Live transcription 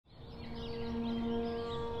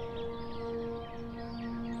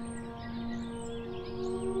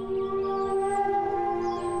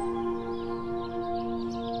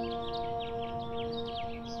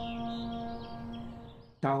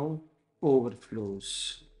Tao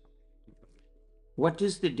overflows. What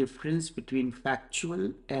is the difference between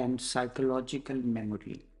factual and psychological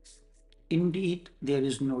memory? Indeed, there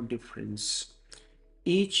is no difference.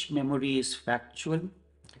 Each memory is factual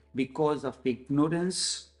because of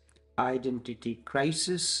ignorance, identity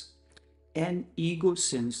crisis, and ego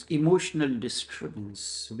sense, emotional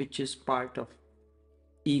disturbance, which is part of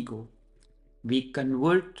ego. We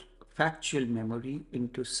convert factual memory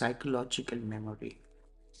into psychological memory.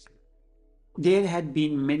 There had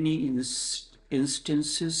been many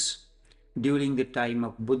instances during the time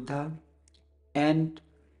of Buddha, and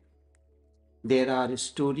there are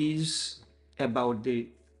stories about the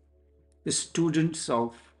students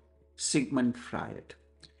of Sigmund Freud.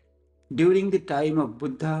 During the time of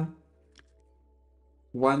Buddha,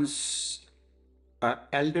 once an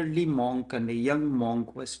elderly monk and a young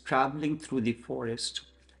monk was traveling through the forest.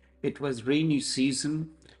 It was rainy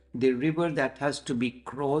season. The river that has to be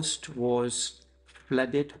crossed was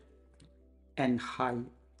flooded and high.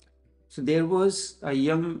 So there was a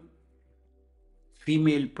young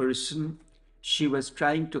female person. She was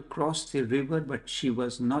trying to cross the river, but she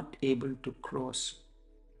was not able to cross.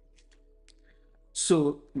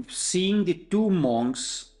 So, seeing the two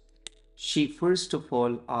monks, she first of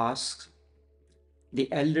all asked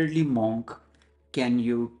the elderly monk, "Can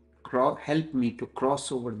you help me to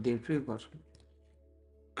cross over the river?"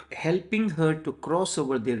 Helping her to cross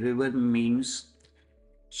over the river means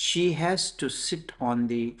she has to sit on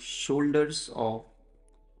the shoulders of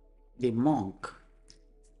the monk.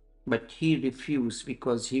 But he refused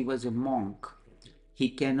because he was a monk. He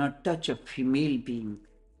cannot touch a female being.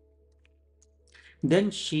 Then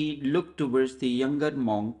she looked towards the younger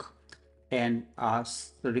monk and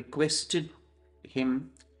requested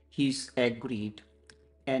him. He's agreed,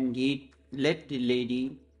 and he let the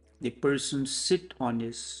lady, the person, sit on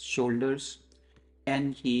his shoulders,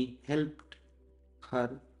 and he helped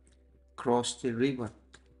her cross the river.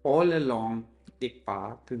 All along the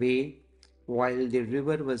pathway, while the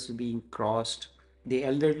river was being crossed, the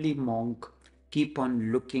elderly monk keep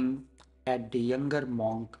on looking at the younger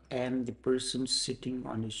monk and the person sitting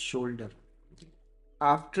on his shoulder.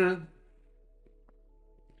 After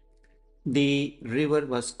the river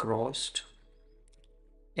was crossed,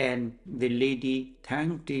 and the lady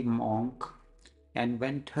thanked the monk and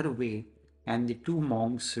went her way, and the two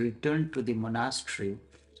monks returned to the monastery.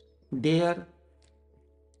 There,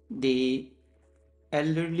 the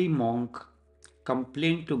elderly monk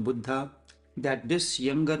complained to Buddha that this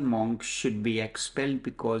younger monk should be expelled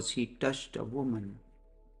because he touched a woman.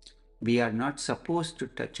 We are not supposed to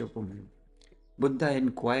touch a woman. Buddha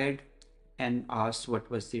inquired and asked what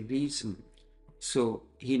was the reason. So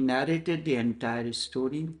he narrated the entire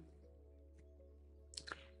story,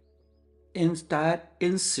 entire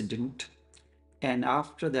incident, and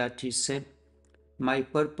after that he said, "My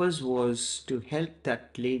purpose was to help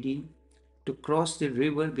that lady to cross the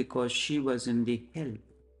river because she was in the hell.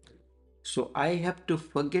 So I have to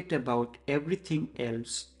forget about everything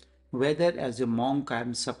else, whether as a monk I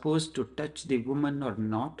am supposed to touch the woman or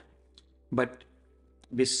not. But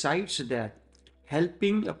besides that,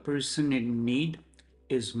 helping a person in need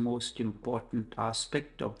is most important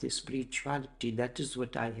aspect of the spirituality." That is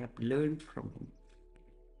what I have learned from him.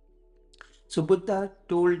 So Buddha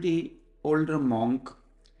told the older monk,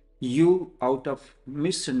 "You, out of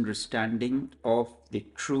misunderstanding of the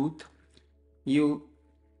truth, you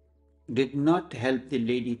did not help the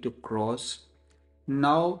lady to cross.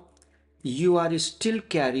 Now you are still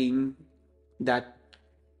carrying that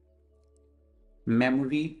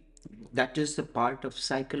memory. That is the part of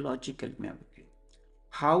psychological memory.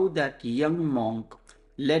 How that young monk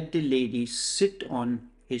let the lady sit on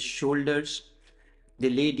his shoulders.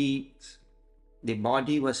 The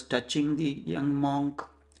body was touching the young monk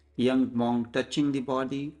touching the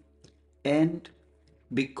body, and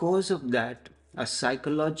because of that, a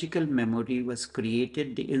psychological memory was created.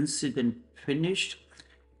 The incident finished.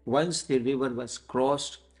 Once the river was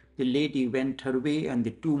crossed, the lady went her way and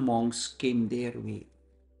the two monks came their way.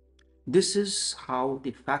 This is how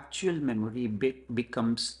the factual memory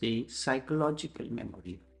becomes the psychological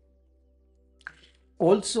memory.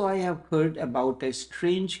 Also, I have heard about a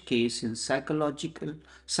strange case in psychology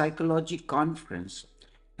conference.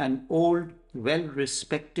 An old,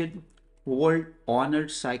 well-respected, world-honored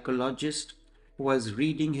psychologist was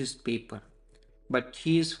reading his paper, but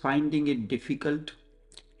he is finding it difficult.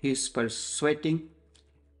 He is sweating.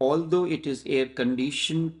 Although it is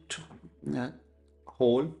air-conditioned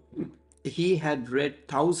hall, he had read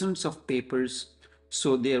thousands of papers,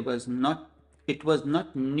 so it was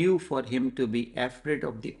not new for him to be afraid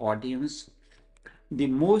of the audience. The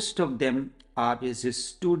most of them are his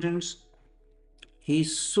students. He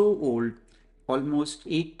is so old, almost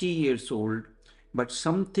 80 years old, but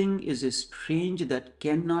something is strange that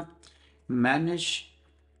cannot manage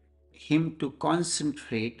him to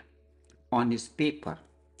concentrate on his paper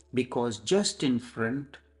because just in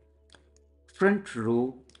front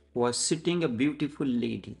row was sitting a beautiful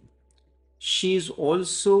lady. She is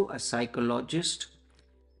also a psychologist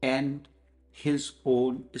and his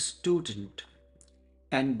own student,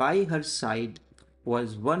 and by her side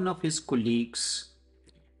was one of his colleagues,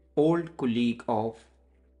 old colleague of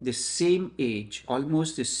the same age,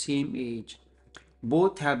 almost the same age.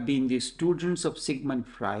 Both have been the students of Sigmund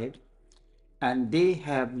Freud, and they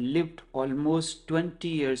have lived almost 20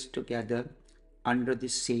 years together under the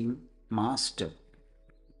same master.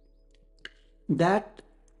 That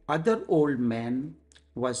other old man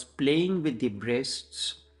was playing with the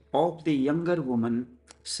breasts of the younger woman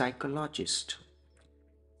psychologist.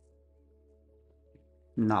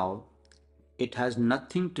 Now, it has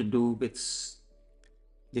nothing to do with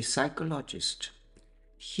the psychologist.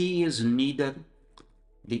 He is neither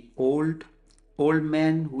the old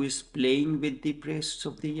man who is playing with the breasts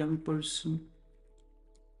of the young person,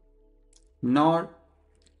 nor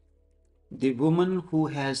the woman who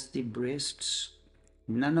has the breasts.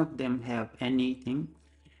 None of them have anything.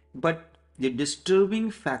 But the disturbing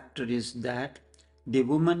factor is that the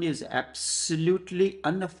woman is absolutely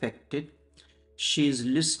unaffected. She is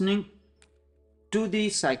listening to the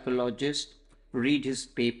psychologist read his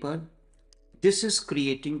paper. This is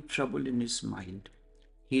creating trouble in his mind.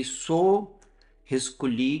 He saw his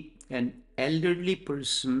colleague, an elderly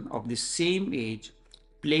person of the same age,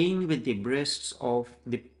 playing with the breasts of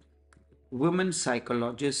the woman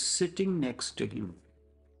psychologist sitting next to him.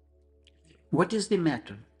 What is the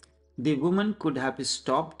matter? The woman could have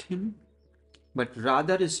stopped him, but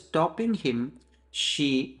rather stopping him,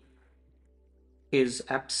 she is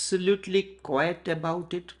absolutely quiet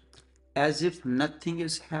about it, as if nothing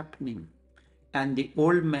is happening. And the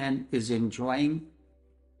old man is enjoying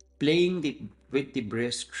playing with the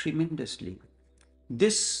breast tremendously.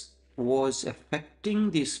 This was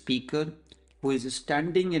affecting the speaker who is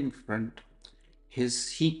standing in front.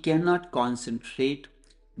 He cannot concentrate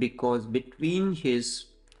because between his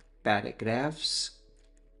paragraphs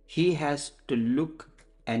he has to look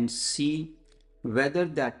and see whether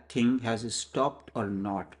that thing has stopped or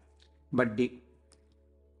not. But the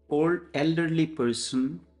old elderly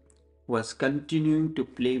person was continuing to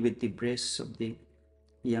play with the breasts of the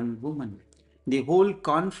young woman. The whole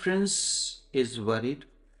conference is worried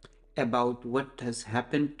about what has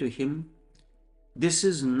happened to him. This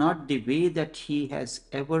is not the way that he has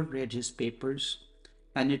ever read his papers,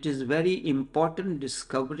 and it is very important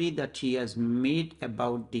discovery that he has made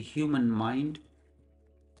about the human mind.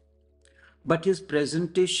 But his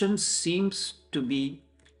presentation seems to be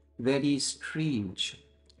very strange.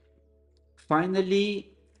 Finally,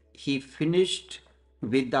 he finished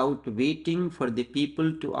without waiting for the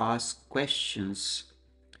people to ask questions,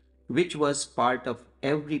 which was part of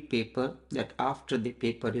every paper, that after the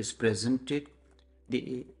paper is presented,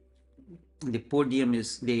 the, the podium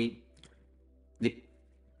is the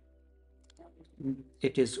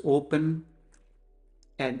it is open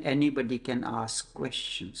and anybody can ask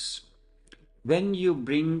questions. When you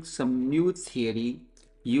bring some new theory,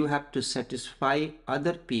 you have to satisfy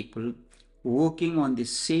other people working on the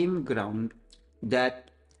same ground that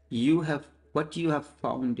what you have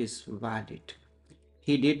found is valid.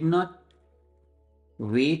 He did not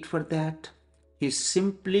wait for that. He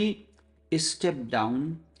simply stepped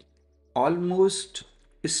down, almost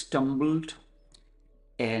stumbled,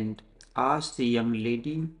 and asked the young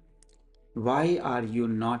lady, "Why are you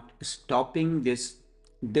not stopping this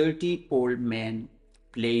dirty old man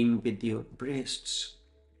playing with your breasts?"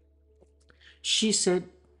 She said,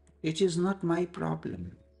 "It is not my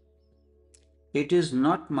problem. It is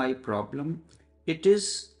not my problem. It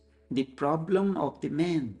is the problem of the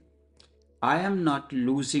man. I am not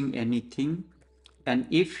losing anything, and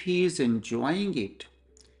if he is enjoying it,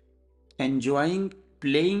 enjoying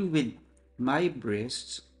playing with my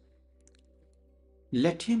breasts,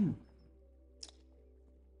 let him."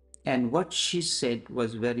 And what she said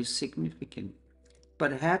was very significant.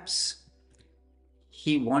 Perhaps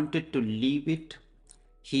he wanted to leave it,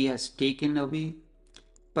 he has taken away.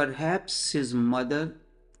 Perhaps his mother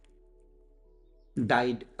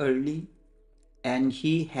died early and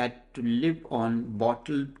he had to live on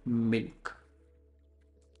bottled milk.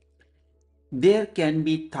 There can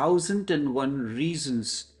be 1,001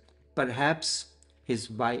 reasons. Perhaps his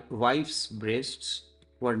wife's breasts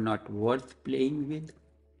were not worth playing with.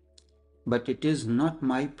 But it is not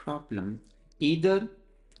my problem. Either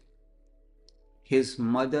his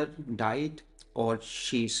mother died, or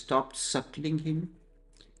she stopped suckling him,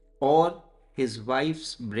 or his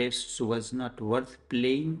wife's breasts was not worth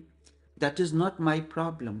playing, that is not my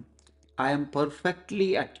problem. I am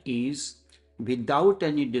perfectly at ease without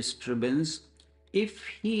any disturbance. If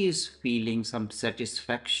he is feeling some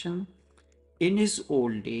satisfaction in his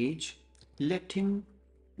old age, let him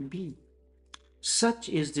be. Such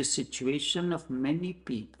is the situation of many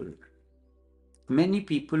people. Many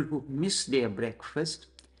people who miss their breakfast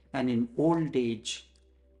and in old age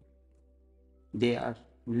they are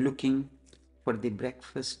looking for the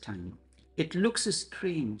breakfast time. It looks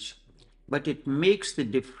strange, but it makes the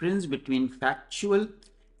difference between factual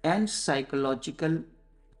and psychological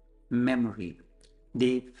memory.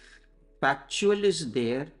 The factual is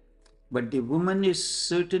there, but the woman is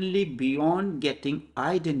certainly beyond getting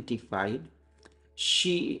identified.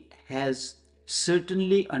 She has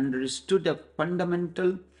certainly understood the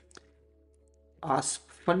fundamentals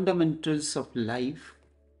of life.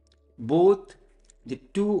 Both the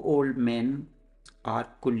two old men are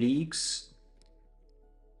colleagues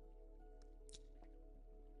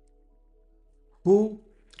who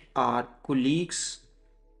are colleagues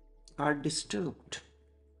are disturbed.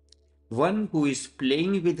 One who is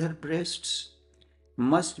playing with her breasts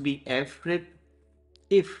must be afraid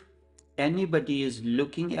if anybody is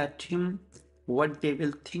looking at him, what they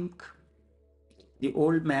will think. The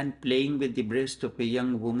old man playing with the breast of a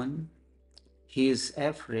young woman, he is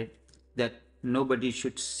afraid that nobody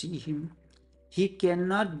should see him. He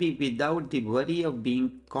cannot be without the worry of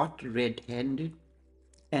being caught red-handed.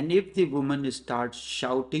 And if the woman starts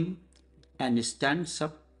shouting and stands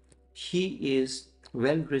up, he is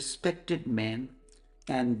well-respected man,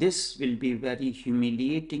 and this will be very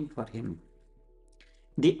humiliating for him.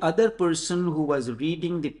 The other person who was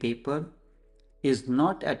reading the paper is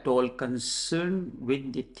not at all concerned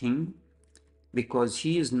with the thing because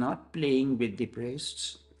he is not playing with the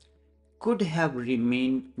breasts, could have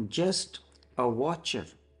remained just a watcher.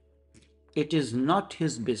 It is not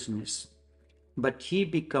his business, but he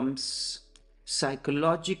becomes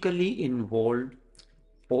psychologically involved,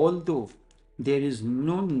 although there is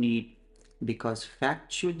no need because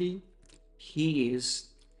factually he is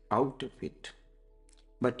out of it.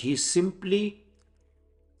 But he simply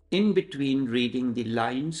in between reading the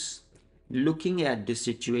lines, looking at the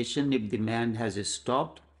situation if the man has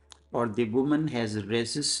stopped or the woman has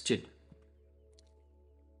resisted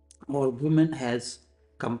or woman has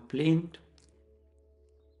complained.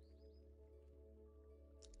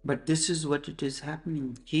 But this is what it is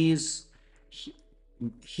happening. He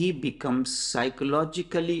becomes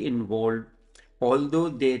psychologically involved, although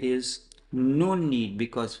there is no need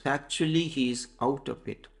because factually he is out of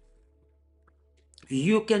it.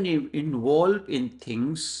 You can involve in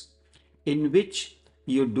things in which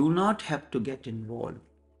you do not have to get involved.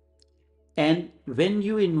 And when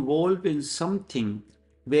you involve in something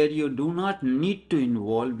where you do not need to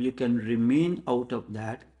involve, you can remain out of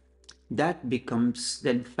that. That becomes,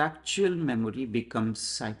 then factual memory becomes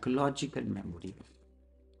psychological memory.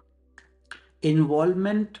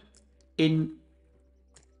 Involvement in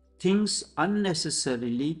things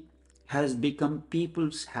unnecessarily has become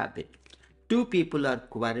people's habit. Two people are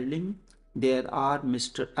quarreling. There are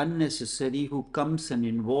Mr. Unnecessary who comes and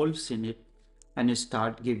involves in it and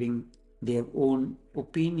start giving their own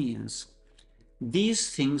opinions.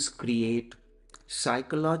 These things create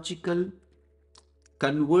psychological,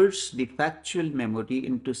 converts the factual memory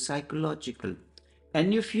into psychological.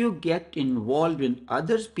 And if you get involved in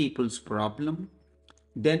other people's problem,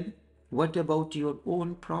 then what about your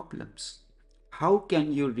own problems? How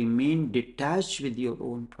can you remain detached with your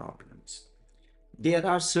own problems? There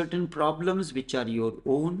are certain problems which are your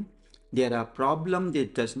own. There are problems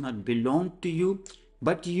that does not belong to you,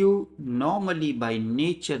 but you normally by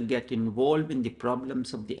nature get involved in the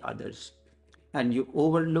problems of the others and you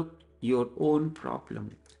overlook your own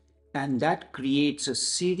problem. And that creates a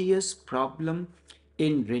serious problem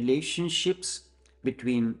in relationships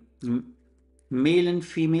between male and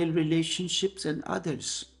female relationships and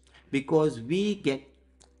others because we get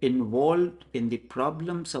involved in the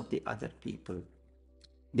problems of the other people.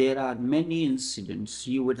 There are many incidents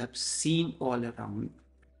you would have seen all around.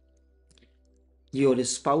 Your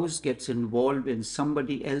spouse gets involved in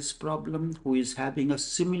somebody else's problem who is having a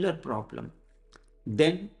similar problem.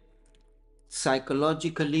 Then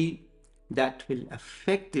psychologically that will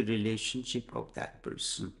affect the relationship of that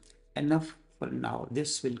person. Enough for now.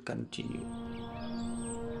 This will continue.